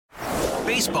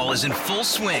Baseball is in full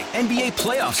swing. NBA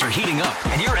playoffs are heating up,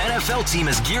 and your NFL team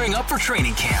is gearing up for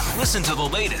training camp. Listen to the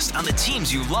latest on the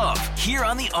teams you love here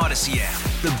on the Odyssey app.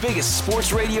 The biggest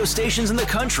sports radio stations in the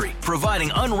country,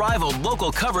 providing unrivaled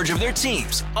local coverage of their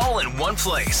teams, all in one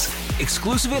place.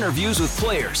 Exclusive interviews with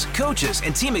players, coaches,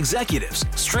 and team executives,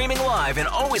 streaming live and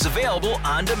always available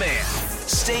on demand.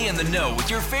 Stay in the know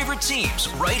with your favorite teams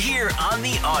right here on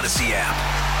the Odyssey app.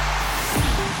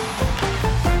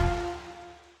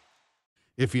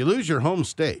 If you lose your home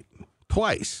state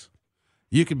twice,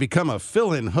 you could become a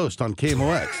fill-in host on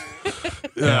KMOX.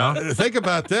 Think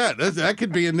about that. That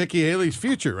could be in Nikki Haley's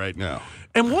future right now.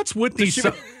 And what's with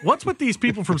these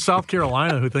people from South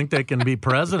Carolina who think they can be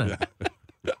president?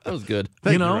 That was good.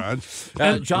 Thank you,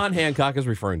 Ron. John Hancock is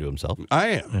referring to himself. I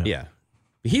am. Yeah.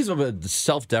 He's a bit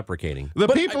self-deprecating. The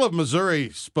people of Missouri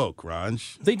spoke, Ron.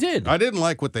 They did. I didn't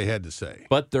like what they had to say.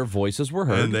 But their voices were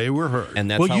heard. And they were heard.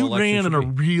 And that's well, how you ran in a be.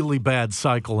 really bad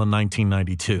cycle in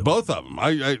 1992. Both of them.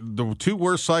 The two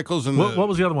worst cycles in What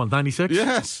was the other one, 96?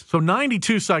 Yes. So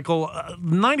 92 cycle,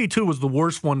 92 was the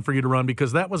worst one for you to run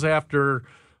because that was after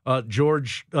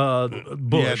George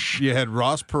Bush. You had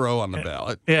Ross Perot on the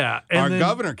ballot. Yeah. Our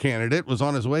governor candidate was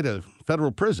on his way to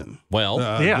federal prison. Well,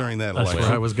 during that election. That's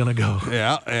where I was going to go.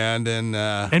 Yeah, and then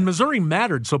and Missouri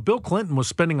mattered. So Bill Clinton was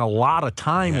spending a lot of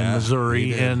time in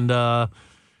Missouri, and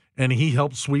he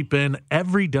helped sweep in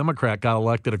every Democrat got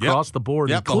elected across the board,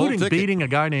 including beating a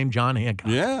guy named John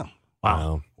Hancock. Yeah.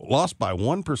 Wow. Lost by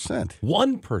 1%.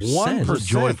 1%.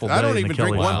 Joyful day I don't in even the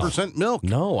drink Kelly 1% milk.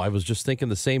 No, I was just thinking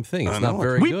the same thing. It's not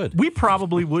very good. We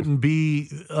probably wouldn't be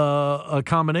a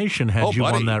combination had you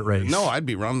won that race. No, I'd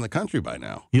be running the country by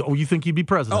now. You think you'd be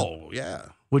president? Oh, yeah.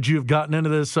 Would you have gotten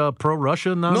into this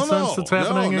pro-Russia nonsense that's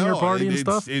happening in your party and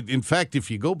stuff? In fact,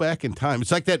 if you go back in time,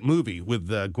 it's like that movie with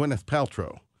Gwyneth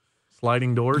Paltrow.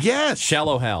 Sliding doors? Yes.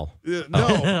 Shallow Hal. No,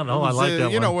 I like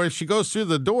that one. Where she goes through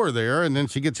the door there, and then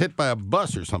she gets hit by a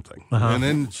bus or something. And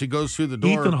then she goes through the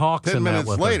door Ethan Hawke's 10 in that minutes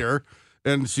with later,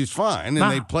 and she's fine.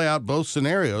 And they play out both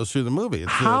scenarios through the movie.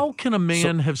 How can a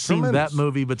man have seen that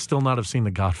movie but still not have seen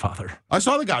The Godfather? I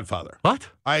saw The Godfather. What?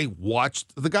 I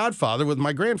watched The Godfather with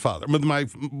my grandfather, with my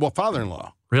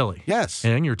father-in-law. Really? Yes.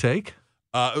 And your take?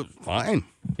 Fine.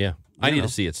 Yeah. I need to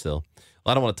see it still.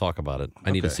 I don't want to talk about it.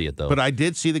 I need to see it, though. But I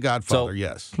did see The Godfather,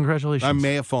 yes. Congratulations. I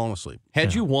may have fallen asleep.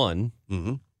 Had you won,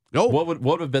 what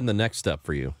would have been the next step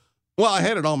for you? Well, I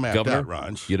had it all mapped Governor? out,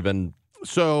 Ron. You'd have been...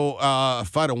 So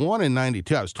if I'd have won in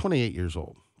 92, I was 28 years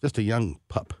old, just a young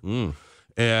pup.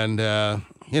 And,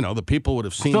 the people would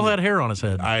have seen... Still had hair on his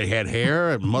head. I had hair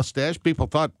and mustache. People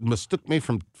mistook me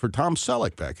for Tom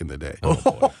Selleck back in the day.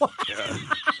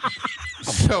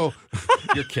 So...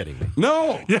 You're kidding me.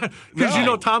 No. Yeah, because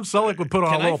Tom Selleck would put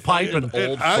on a little pipe and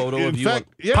old photo of you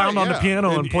pound on the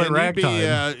piano and play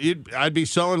ragtime. I'd be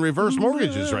selling reverse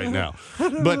mortgages right now.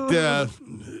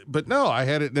 But no, I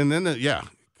had it. And then, a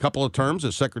couple of terms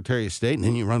as Secretary of State, and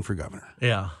then you run for governor.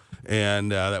 Yeah.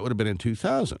 And that would have been in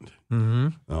 2000.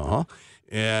 Mm-hmm.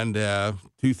 And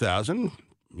 2000...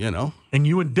 And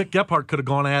you and Dick Gephardt could have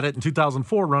gone at it in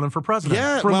 2004 running for president.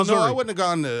 Yeah, Missouri. no, I wouldn't have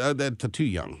gone to too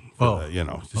young.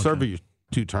 To serve your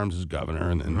 2 terms as governor,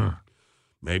 and then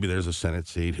maybe there's a Senate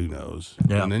seat, who knows?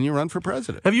 Yeah. And then you run for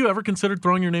president. Have you ever considered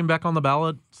throwing your name back on the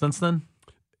ballot since then?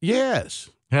 Yes.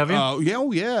 Have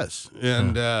you? Yes.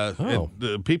 And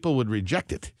the people would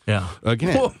reject it. Yeah.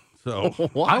 Again. So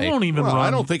I won't even run. I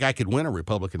don't think I could win a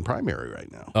Republican primary right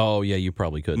now. Oh, yeah, you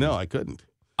probably couldn't. No, I couldn't.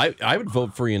 I would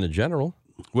vote for you in a general.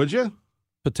 Would you?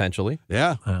 Potentially.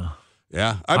 Yeah.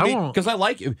 Yeah. Because I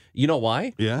like you. You know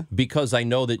why? Yeah. Because I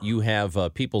know that you have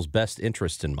people's best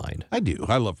interests in mind. I do.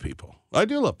 I love people. I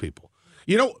do love people.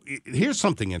 Here's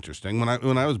something interesting.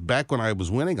 When I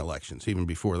was winning elections, even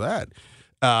before that,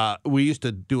 we used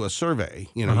to do a survey.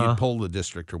 You'd poll the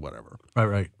district or whatever.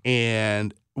 Right.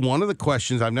 And one of the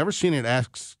questions, I've never seen it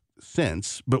asked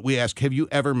since, but we ask, have you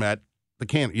ever met the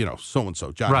candidate,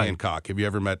 so-and-so, John Hancock? Have you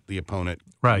ever met the opponent,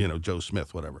 Joe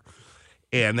Smith, whatever?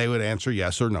 And they would answer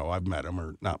yes or no, I've met him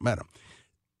or not met him.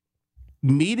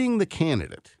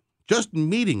 Just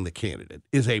meeting the candidate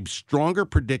is a stronger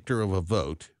predictor of a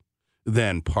vote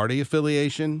than party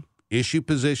affiliation, issue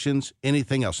positions,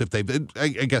 anything else. I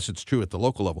guess it's true at the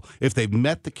local level. If they've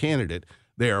met the candidate,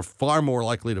 they are far more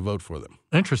likely to vote for them.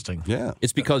 Interesting. Yeah.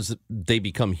 It's because they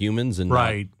become humans and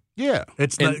right. Yeah,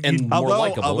 it's and more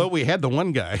likable. Although we had the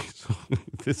one guy,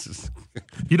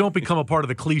 you don't become a part of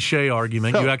the cliche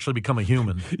argument. You actually become a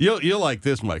human. You'll like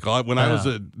this, Michael. When I was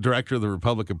a director of the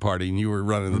Republican Party and you were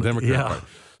running the Democrat Party,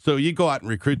 so you go out and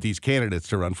recruit these candidates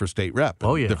to run for state rep.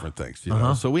 And different things.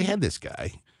 So we had this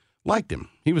guy liked him.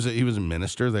 He was a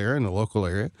minister there in the local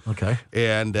area. Okay.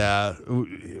 And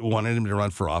wanted him to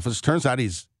run for office. Turns out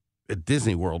he's at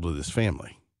Disney World with his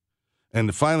family. And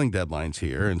the filing deadline's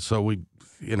here. And so we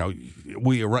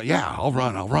I'll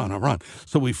run.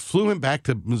 So we flew him back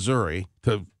to Missouri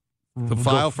to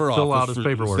file for fill office out his for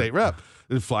paperwork. State rep.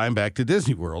 And fly him back to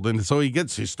Disney World. And so he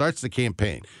starts the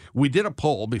campaign. We did a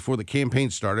poll before the campaign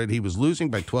started. He was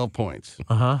losing by 12 points.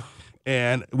 Uh-huh.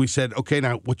 And we said, okay,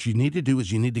 now what you need to do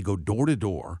is you need to go door to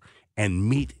door and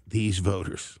meet these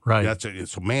voters. Right.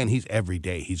 So, man, he's every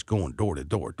day. He's going door to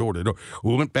door.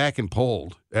 We went back and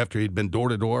polled after he'd been door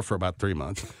to door for about 3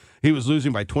 months. He was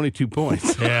losing by 22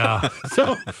 points. Yeah.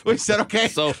 So we said, okay,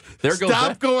 so there goes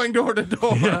stop going door to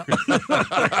door. Yeah.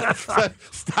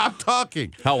 Stop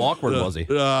talking. How awkward was he?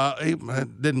 He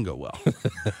didn't go well.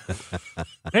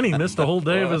 And he missed a whole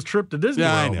day of his trip to Disney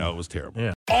World. I know. It was terrible.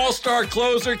 Yeah. All-star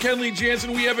closer Kenley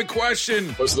Jansen, we have a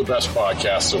question. What's the best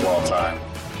podcast of all time?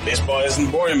 Baseball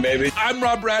isn't boring, baby. I'm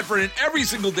Rob Bradford, and every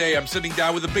single day I'm sitting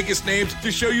down with the biggest names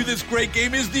to show you this great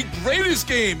game is the greatest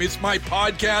game. It's my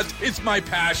podcast. It's my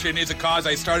passion. It's a cause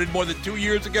I started more than 2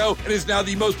 years ago and is now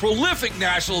the most prolific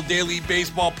national daily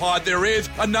baseball pod there is.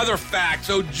 Another fact,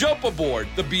 so jump aboard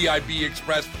the BIB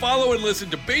Express. Follow and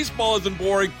listen to Baseball Isn't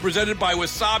Boring, presented by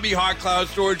Wasabi Hot Cloud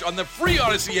Storage on the free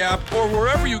Odyssey app or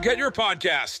wherever you get your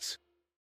podcasts.